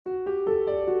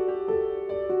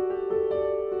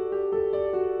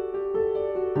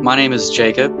My name is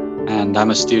Jacob, and I'm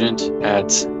a student at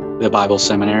the Bible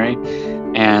Seminary,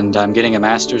 and I'm getting a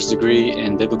master's degree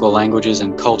in biblical languages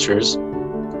and cultures,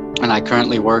 and I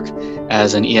currently work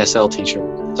as an ESL teacher.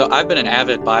 So I've been an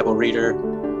avid Bible reader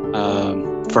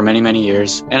for many, many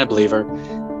years and a believer,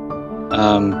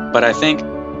 but I think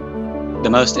the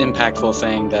most impactful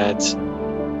thing that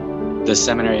the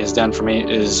seminary has done for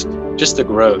me is just the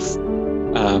growth.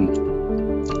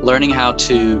 Learning how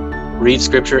to read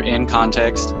scripture in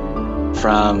context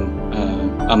from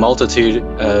a multitude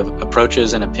of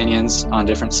approaches and opinions on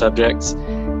different subjects,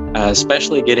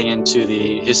 especially getting into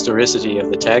the historicity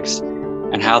of the text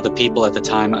and how the people at the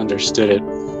time understood it.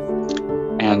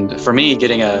 And for me,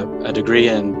 getting a degree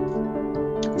in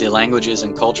the languages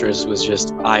and cultures was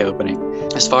just eye-opening.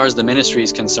 As far as the ministry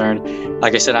is concerned,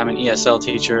 like I said, I'm an ESL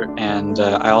teacher, and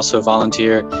I also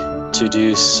volunteer to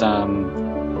do some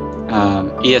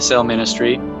ESL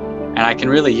ministry, and I can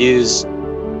really use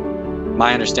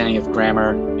my understanding of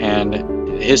grammar and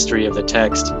history of the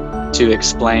text to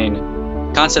explain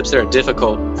concepts that are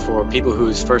difficult for people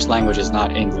whose first language is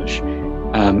not English,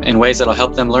 in ways that'll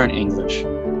help them learn English,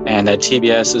 and that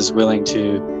TBS is willing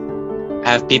to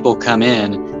have people come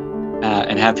in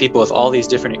and have people with all these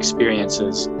different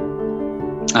experiences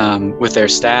with their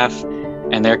staff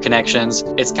and their connections.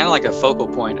 It's kind of like a focal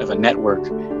point of a network.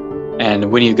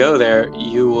 And when you go there,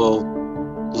 you will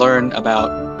learn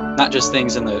about not just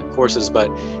things in the courses, but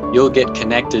you'll get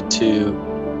connected to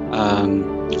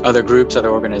other groups, other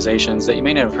organizations that you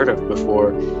may not have heard of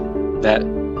before that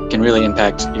can really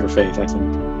impact your faith, I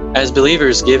think. As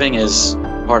believers, giving is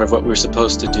part of what we're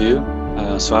supposed to do,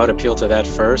 so I would appeal to that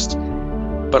first.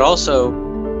 But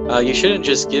also, you shouldn't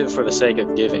just give for the sake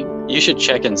of giving. You should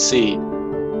check and see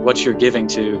what you're giving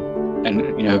to and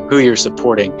who you're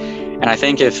supporting. And I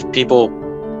think if people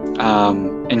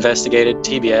investigated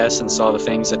TBS and saw the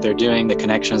things that they're doing, the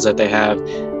connections that they have,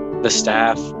 the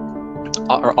staff,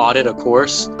 or audit a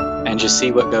course and just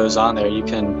see what goes on there, you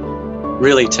can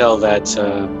really tell that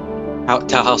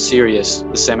how serious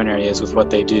the seminary is with what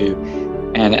they do.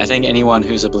 And I think anyone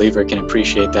who's a believer can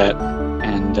appreciate that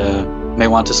and may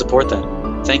want to support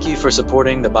that. Thank you for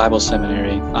supporting the Bible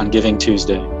Seminary on Giving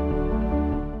Tuesday.